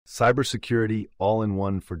Cybersecurity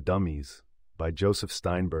All-in-One for Dummies by Joseph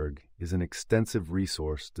Steinberg is an extensive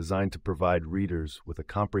resource designed to provide readers with a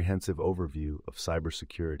comprehensive overview of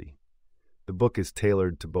cybersecurity. The book is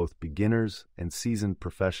tailored to both beginners and seasoned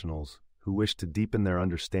professionals who wish to deepen their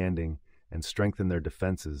understanding and strengthen their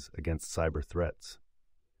defenses against cyber threats.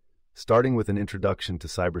 Starting with an introduction to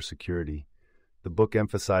cybersecurity, the book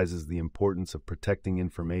emphasizes the importance of protecting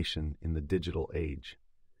information in the digital age.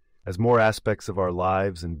 As more aspects of our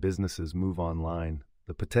lives and businesses move online,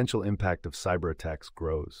 the potential impact of cyber attacks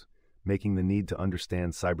grows, making the need to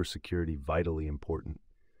understand cybersecurity vitally important.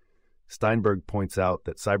 Steinberg points out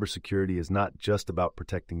that cybersecurity is not just about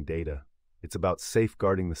protecting data, it's about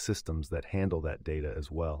safeguarding the systems that handle that data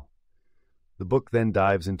as well. The book then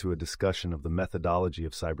dives into a discussion of the methodology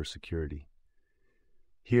of cybersecurity.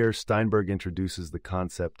 Here, Steinberg introduces the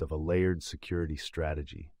concept of a layered security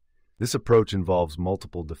strategy. This approach involves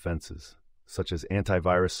multiple defenses, such as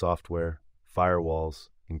antivirus software, firewalls,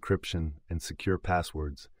 encryption, and secure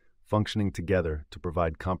passwords, functioning together to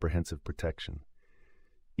provide comprehensive protection.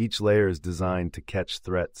 Each layer is designed to catch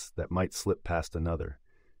threats that might slip past another,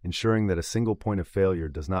 ensuring that a single point of failure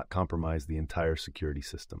does not compromise the entire security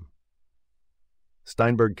system.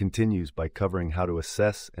 Steinberg continues by covering how to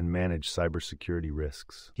assess and manage cybersecurity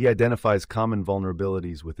risks. He identifies common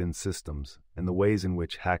vulnerabilities within systems and the ways in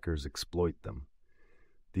which hackers exploit them.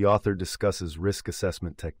 The author discusses risk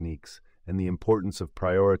assessment techniques and the importance of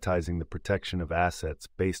prioritizing the protection of assets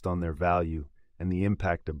based on their value and the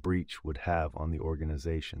impact a breach would have on the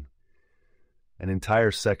organization. An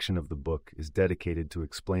entire section of the book is dedicated to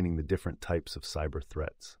explaining the different types of cyber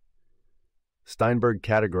threats. Steinberg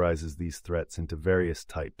categorizes these threats into various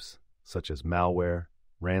types, such as malware,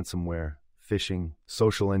 ransomware, phishing,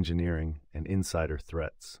 social engineering, and insider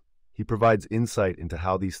threats. He provides insight into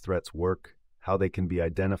how these threats work, how they can be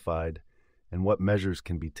identified, and what measures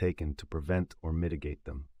can be taken to prevent or mitigate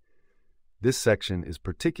them. This section is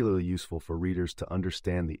particularly useful for readers to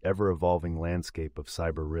understand the ever-evolving landscape of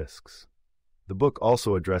cyber risks. The book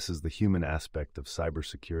also addresses the human aspect of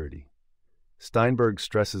cybersecurity. Steinberg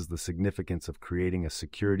stresses the significance of creating a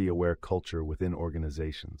security-aware culture within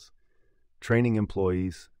organizations. Training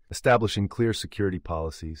employees, establishing clear security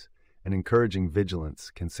policies, and encouraging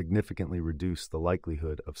vigilance can significantly reduce the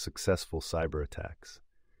likelihood of successful cyber attacks.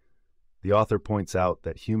 The author points out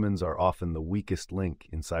that humans are often the weakest link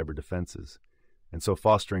in cyber defenses, and so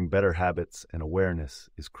fostering better habits and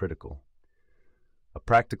awareness is critical. A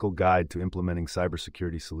practical guide to implementing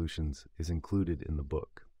cybersecurity solutions is included in the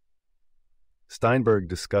book. Steinberg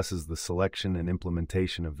discusses the selection and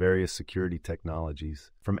implementation of various security technologies,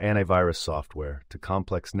 from antivirus software to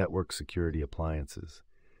complex network security appliances.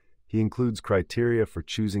 He includes criteria for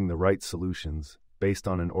choosing the right solutions based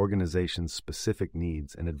on an organization's specific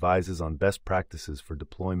needs and advises on best practices for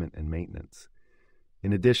deployment and maintenance.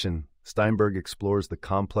 In addition, Steinberg explores the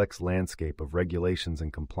complex landscape of regulations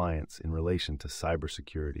and compliance in relation to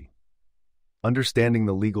cybersecurity. Understanding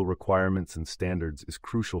the legal requirements and standards is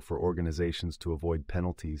crucial for organizations to avoid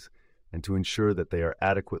penalties and to ensure that they are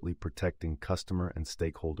adequately protecting customer and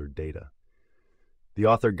stakeholder data. The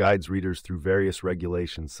author guides readers through various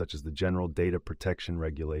regulations such as the General Data Protection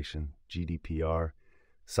Regulation, GDPR,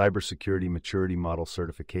 Cybersecurity Maturity Model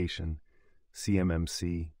Certification,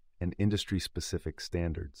 CMMC, and industry-specific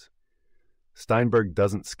standards. Steinberg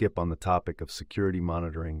doesn't skip on the topic of security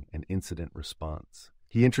monitoring and incident response.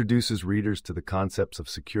 He introduces readers to the concepts of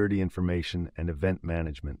security information and event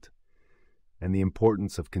management, and the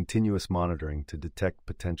importance of continuous monitoring to detect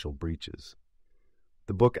potential breaches.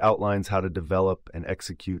 The book outlines how to develop and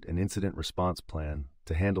execute an incident response plan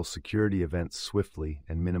to handle security events swiftly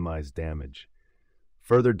and minimize damage.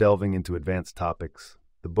 Further delving into advanced topics,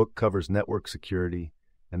 the book covers network security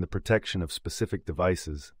and the protection of specific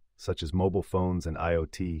devices such as mobile phones and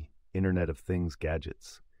IoT, Internet of Things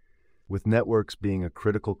gadgets. With networks being a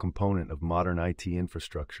critical component of modern IT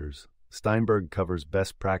infrastructures, Steinberg covers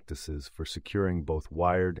best practices for securing both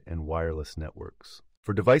wired and wireless networks.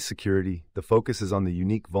 For device security, the focus is on the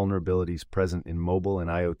unique vulnerabilities present in mobile and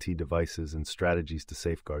IoT devices and strategies to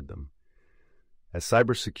safeguard them. As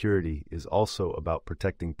cybersecurity is also about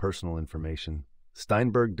protecting personal information,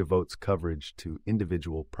 Steinberg devotes coverage to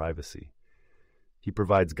individual privacy. He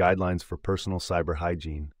provides guidelines for personal cyber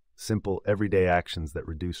hygiene, simple, everyday actions that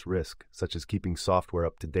reduce risk, such as keeping software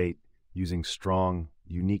up to date, using strong,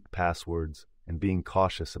 unique passwords, and being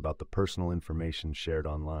cautious about the personal information shared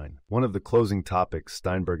online. One of the closing topics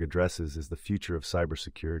Steinberg addresses is the future of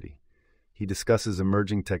cybersecurity. He discusses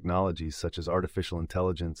emerging technologies such as artificial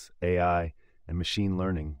intelligence, AI, and machine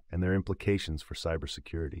learning, and their implications for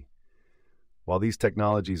cybersecurity. While these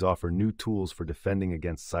technologies offer new tools for defending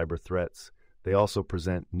against cyber threats, they also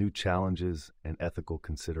present new challenges and ethical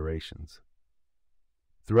considerations.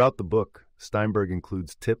 Throughout the book, Steinberg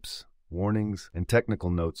includes tips, warnings, and technical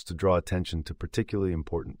notes to draw attention to particularly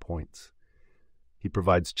important points. He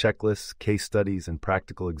provides checklists, case studies, and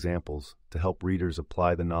practical examples to help readers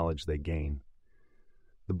apply the knowledge they gain.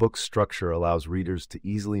 The book's structure allows readers to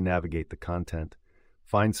easily navigate the content,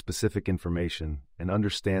 find specific information, and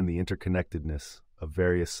understand the interconnectedness of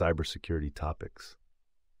various cybersecurity topics.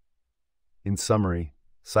 In summary,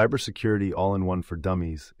 Cybersecurity All-in-One for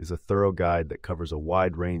Dummies is a thorough guide that covers a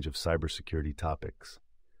wide range of cybersecurity topics.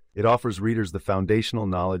 It offers readers the foundational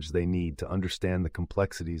knowledge they need to understand the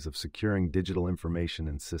complexities of securing digital information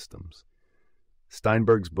and systems.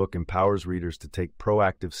 Steinberg's book empowers readers to take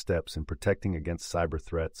proactive steps in protecting against cyber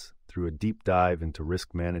threats through a deep dive into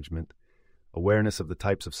risk management, awareness of the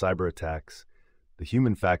types of cyber attacks, the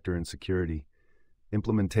human factor in security,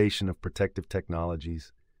 implementation of protective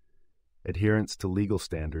technologies, adherence to legal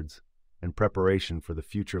standards, and preparation for the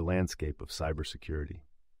future landscape of cybersecurity.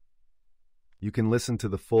 You can listen to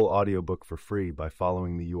the full audiobook for free by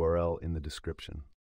following the URL in the description.